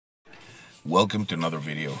Welcome to another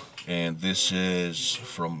video, and this is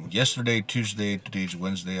from yesterday, Tuesday. Today's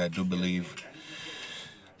Wednesday, I do believe,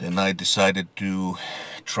 and I decided to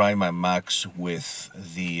try my max with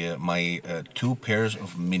the my two pairs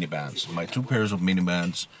of mini bands. My two pairs of mini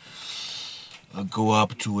bands go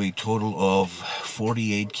up to a total of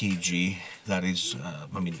 48 kg. That is,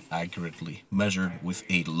 accurately measured with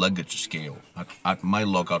a luggage scale. At my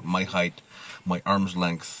lockout, my height, my arm's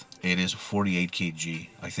length, it is 48 kg.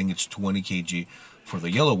 I think it's 20 kg for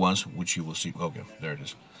the yellow ones, which you will see. Okay, there it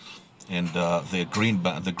is. And the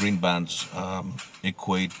green bands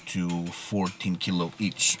equate to 14 kilo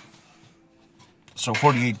each. So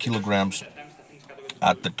 48 kilograms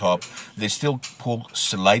at the top. They still pull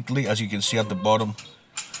slightly, as you can see at the bottom,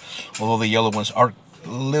 although the yellow ones are a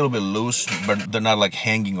little bit loose, but they're not like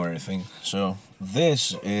hanging or anything. So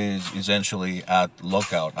this is essentially at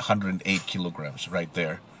lockout 108 kilograms right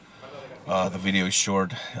there. The video is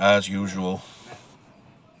short as usual.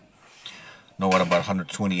 No, what about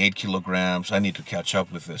 128 kilograms? I need to catch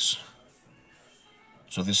up with this.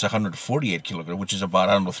 So this is 148 kilograms, which is about,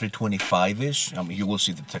 I don't know, 325-ish. I mean, you will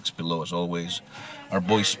see the text below as always. Our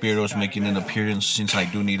boy Spiro's making an appearance since I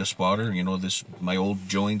do need a spotter. You know, my old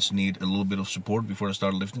joints need a little bit of support before I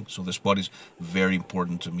start lifting. So the spot is very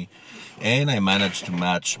important to me. And I managed to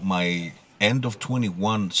match my end of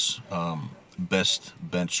 21's best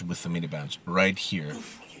bench with the mini bands right here.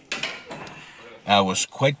 I was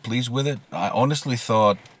quite pleased with it. I honestly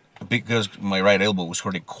thought, because my right elbow was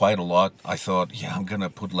hurting quite a lot, I thought, yeah, I'm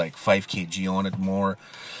gonna put like 5 kg on it more,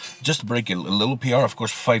 just to break it a little PR. Of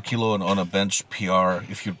course, 5 kilo on a bench PR,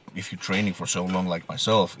 if you're training for so long like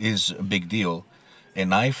myself, is a big deal.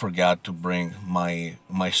 And I forgot to bring my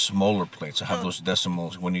smaller plates. I have those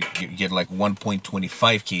decimals when you get like 1.25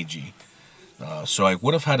 kg. So I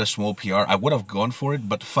would have had a small PR. I would have gone for it,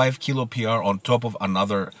 but 5 kilo PR on top of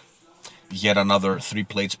yet another 3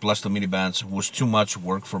 plates plus the mini bands was too much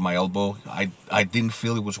work for my elbow. I didn't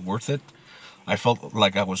feel it was worth it. I felt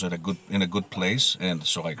like I was in a good place, and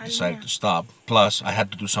so I decided to stop. Plus, I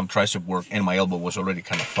had to do some tricep work, and my elbow was already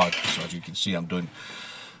kind of fucked. So as you can see, I'm doing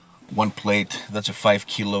one plate. That's a 5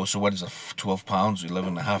 kilo. So what is it? 12 pounds, 11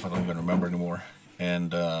 and a half. I don't even remember anymore.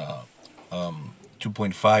 And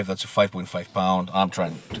 2.5. That's a 5.5 pound. I'm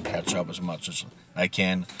trying to catch up as much as I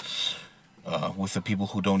can. With the people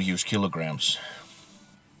who don't use kilograms.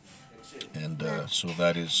 And so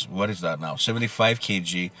that is, what is that now? 75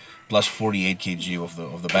 kg plus 48 kg of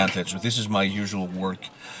the band head. So this is my usual work.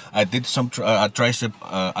 I did some tricep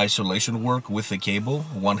isolation work with the cable,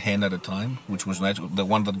 one hand at a time, which was nice. The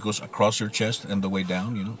one that goes across your chest and the way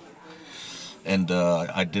down, you know. And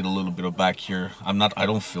I did a little bit of back here. I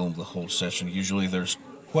don't film the whole session. Usually there's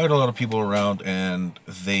quite a lot of people around, and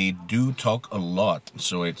they do talk a lot.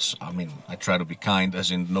 So I try to be kind, as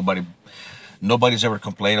in nobody's ever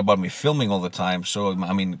complained about me filming all the time. So,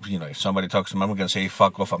 if somebody talks to me, I'm going to say,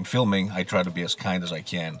 fuck off, I'm filming. I try to be as kind as I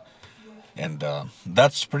can. And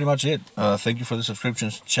that's pretty much it. Thank you for the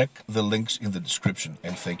subscriptions. Check the links in the description,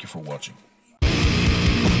 and thank you for watching.